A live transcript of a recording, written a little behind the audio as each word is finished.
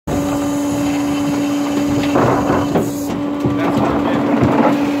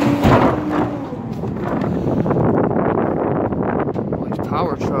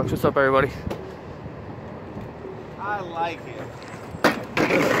What's up, everybody? I like it.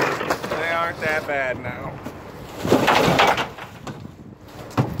 They aren't that bad now.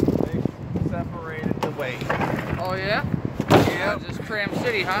 They separated the weight. Oh yeah? Yeah. Just Cram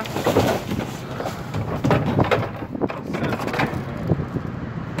City, huh?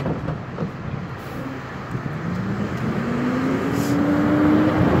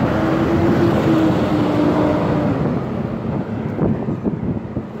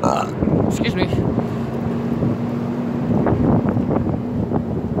 Excuse me. It's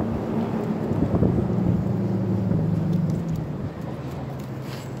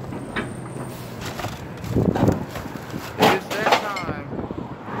that time.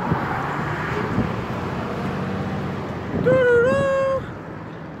 Doo-doo-doo.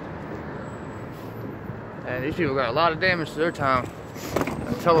 And these people got a lot of damage to their town.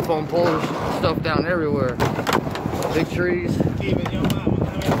 Telephone poles, stuff down everywhere. Big trees. Even your mama.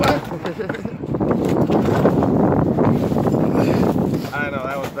 I know,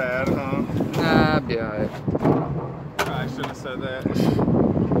 that was bad, huh? Nah, I'll be alright. I shouldn't have said that.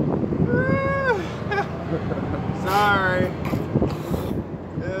 Sorry.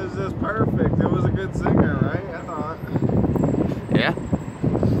 It was just perfect. It was a good singer, right? I thought. Yeah.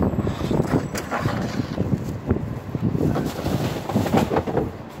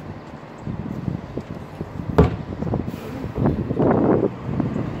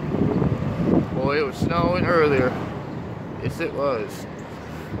 Boy, it was snowing earlier. Yes, it was.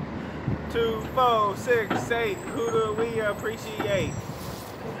 2, 4, 6, 8. Who do we appreciate?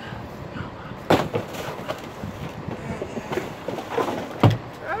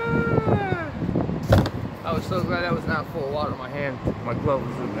 I was so glad that was not full of water in my hand. My glove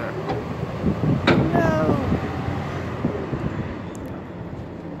was in there. No.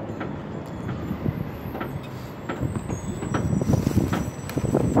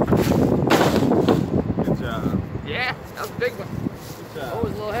 Good job. Yeah, that was a big one. Good job. Oh, it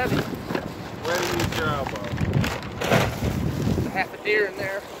was a little heavy. Way to use your elbow. Half a deer in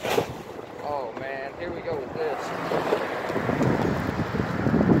there. Oh man, here we go with this.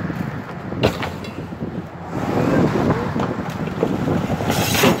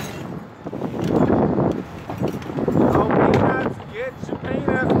 Oh, peanuts, get your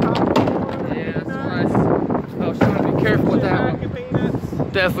peanuts. Yeah, that's what I was trying to be careful with that one. Peanuts.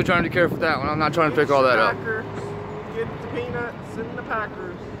 Definitely trying to be careful with that one. I'm not trying to pick all that up. Packers. Get the peanuts and the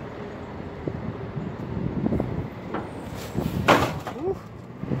Packers.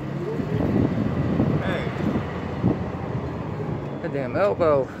 Hey. The damn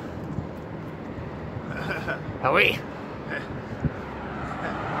elbow. Howie.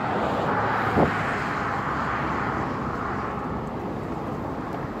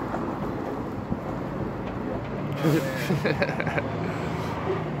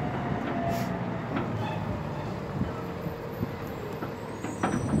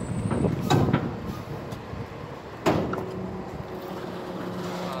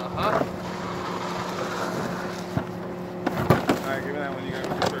 Alright, give me that one. You gotta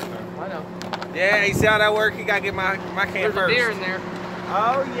go first now. I know. Yeah, you see how that works? You gotta get my can There's first. a deer in there.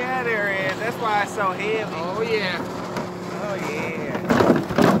 Oh yeah, there is. That's why it's so heavy. Oh yeah. Oh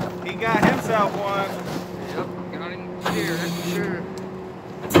yeah. He got himself one. Yep, got him deer, that's for sure.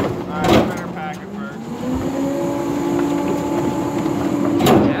 Alright, we better pack it first.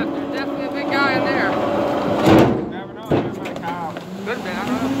 Yeah, there's definitely a big guy in there. You never know, it could be a cow. Could have been, I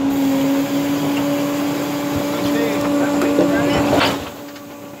don't know. Let's see. Let's see. Ready?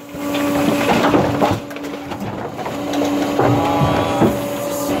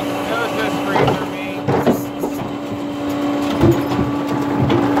 It was just free for me.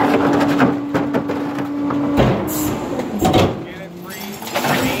 Get it free.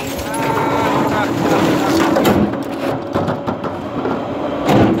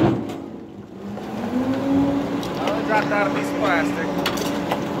 I dropped out a piece of plastic.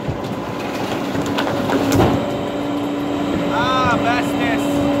 Ah, bestness.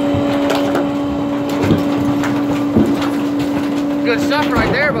 Good stuff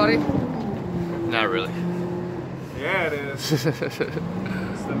right there, buddy. Not really. Yeah, it is. It's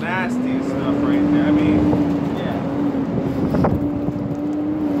the nastiest stuff right there. I mean, yeah.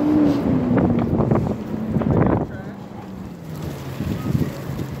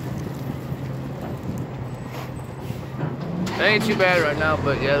 It ain't too bad right now,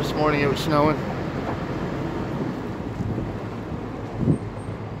 but yeah, this morning it was snowing.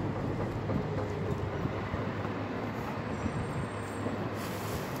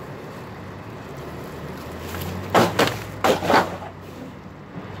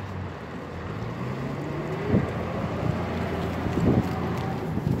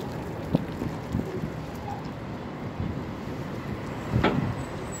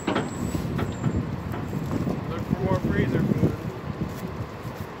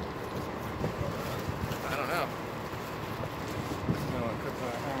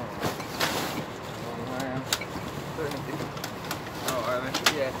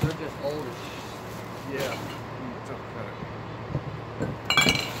 Yeah, they're just old as Yeah.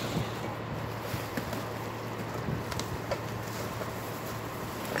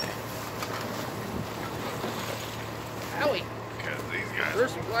 Howie, Because these guys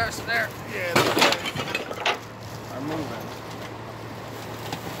there's some glass in there. yeah, these guys are moving.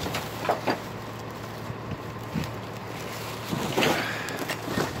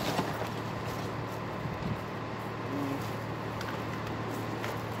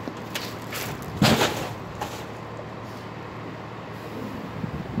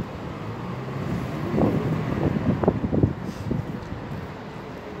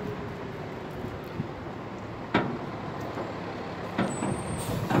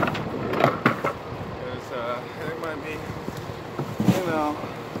 It might be, you know,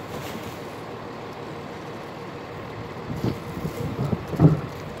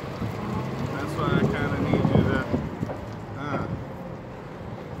 that's why I kind of need you to,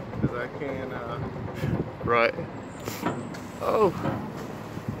 because I can Right. Oh,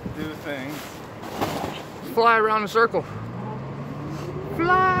 do things. fly around the circle.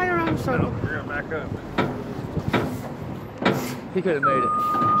 Fly around the circle. We're gonna back up. He could have made it.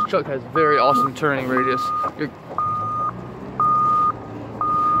 This truck has very awesome turning radius.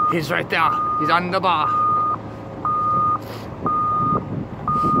 He's right there. He's on the bar.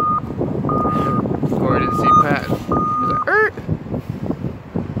 Corey didn't see Pat. He's like, "Er!"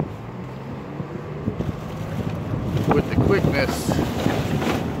 With the quickness.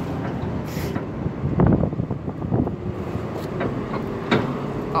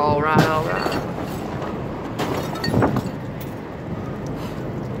 All right, all right.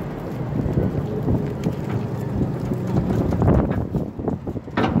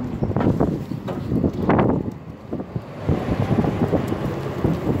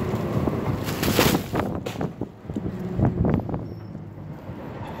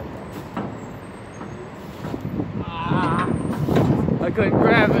 I couldn't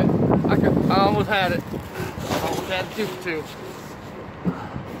grab it. I almost had it. I almost had the 2 for 2.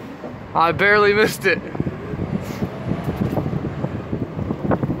 I barely missed it.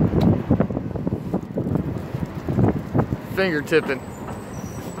 Finger tipping.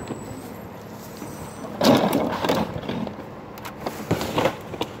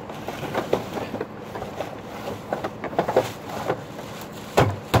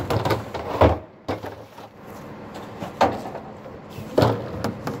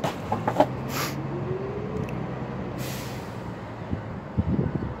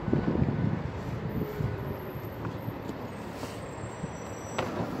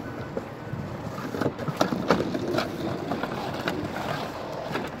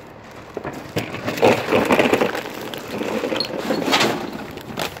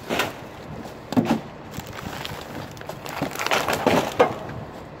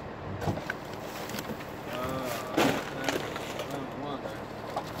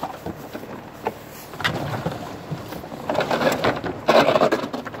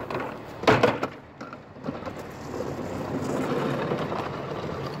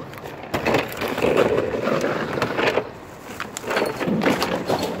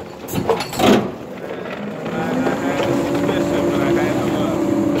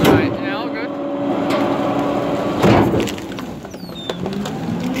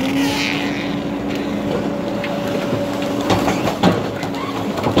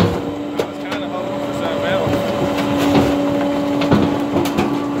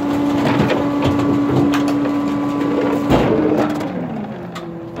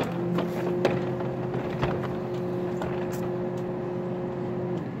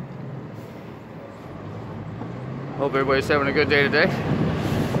 Hope everybody's having a good day today.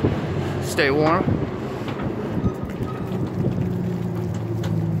 Stay warm.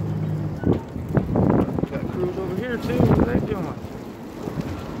 Got crews over here too. What are they doing?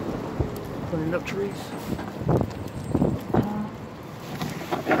 Cleaning up trees.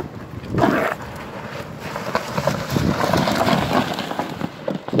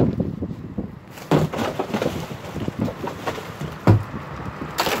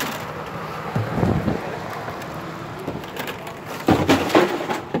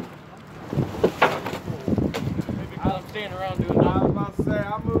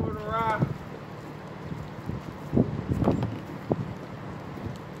 I'm moving around.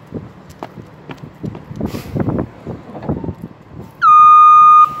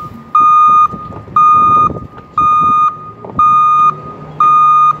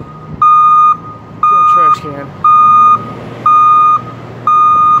 Damn trash can.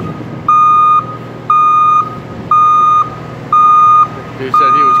 Dude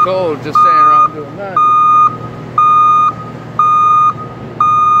said he was cold just standing around doing nothing.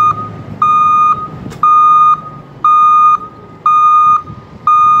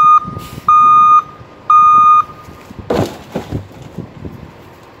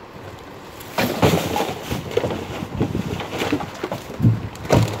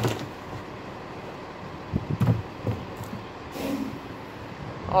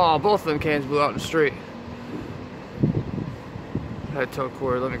 Oh, both of them cans blew out in the street. I had tow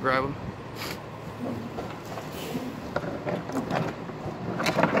cord, let me grab them.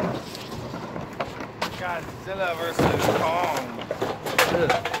 Godzilla versus Kong.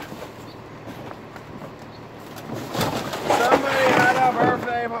 Somebody had a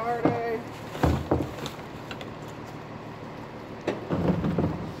birthday party.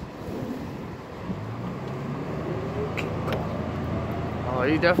 Oh,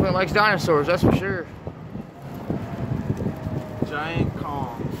 he definitely likes dinosaurs, that's for sure. Giant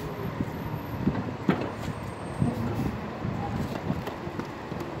Kong.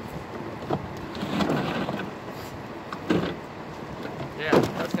 Yeah,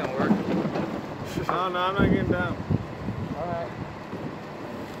 that's gonna work. Oh no, I'm not getting down. Alright.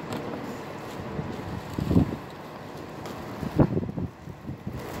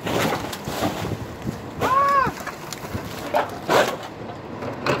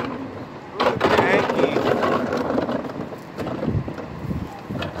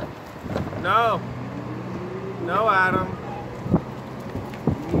 No. No, Adam.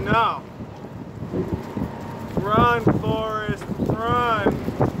 No. Run, Forrest, run.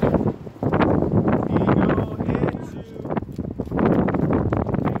 He gonna hit you.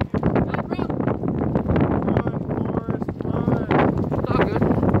 Run, Forrest, run. It's all good.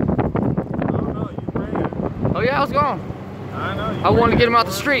 Oh no, you ran. Oh yeah, I was gone. I know. You I wanted to get him out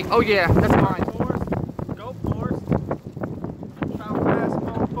the Forrest. street. Oh yeah, that's fine. Forrest. Go, Forrest. How fast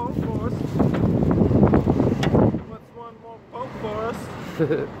more poke for us? What's one more poke for us?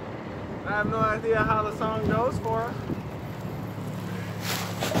 I have no idea how the song goes for us.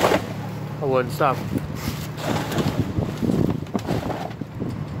 I wouldn't stop.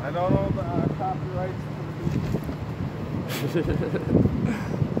 I don't know the copyrights for the beat.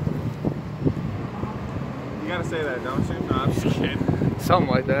 You gotta say that, don't you? No, I'm just kidding. Something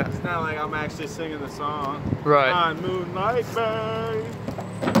like that. It's not like I'm actually singing the song. Right. On Moonlight Bay,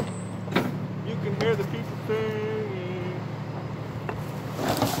 you can hear the people singing.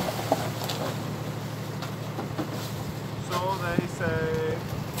 So they say.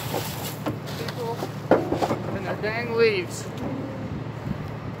 People and their dang leaves.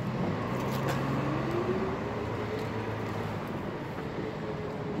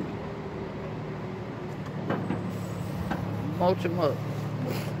 Mulch them up.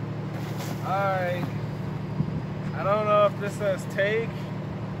 Alright. I don't know if this says take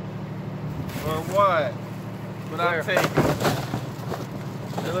or what, but I'm taking.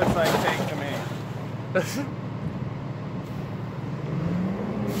 It looks like take to me.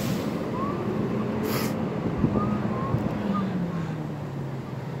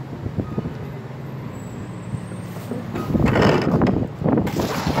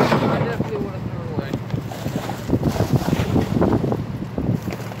 I definitely want to throw it away.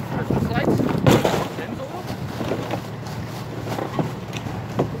 Christmas lights? Tinsel?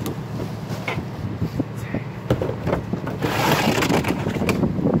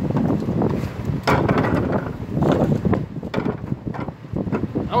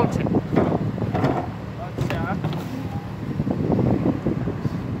 Oh, Gotcha.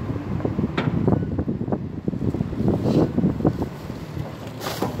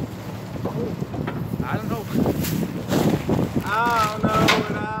 I don't know. I don't know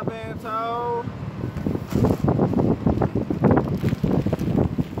what I've been told.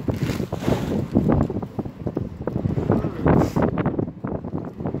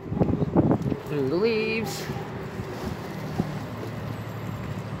 Through the leaves.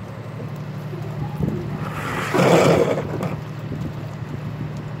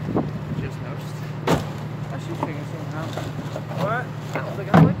 Just noticed. My shoestring is hanging out. What? I don't think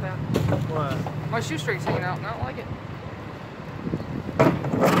I like that. What? My shoestring's hanging out and I don't like it.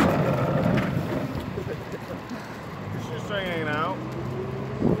 Your shoestring hanging out.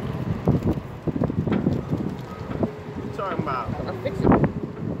 What you talking about? I'll fix it.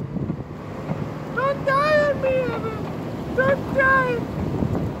 Don't die on me, Evan! Don't die!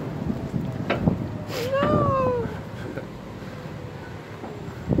 No!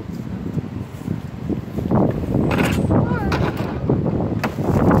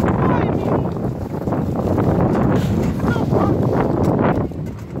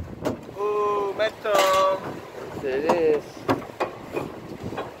 Ooh, metal! There it is.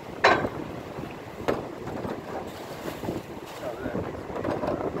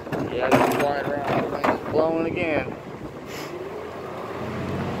 Yeah, it's flying around. It's blowing again.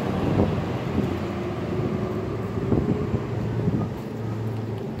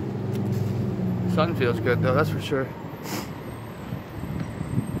 Sun feels good though, that's for sure.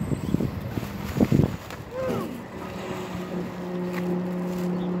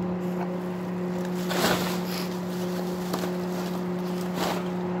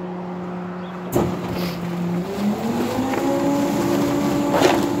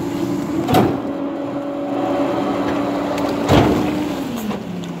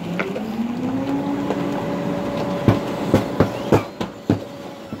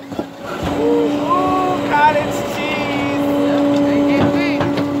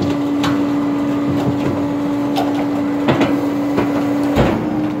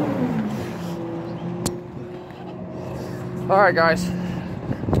 Alright guys,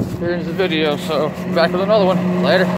 here's the video, so back with another one. Later.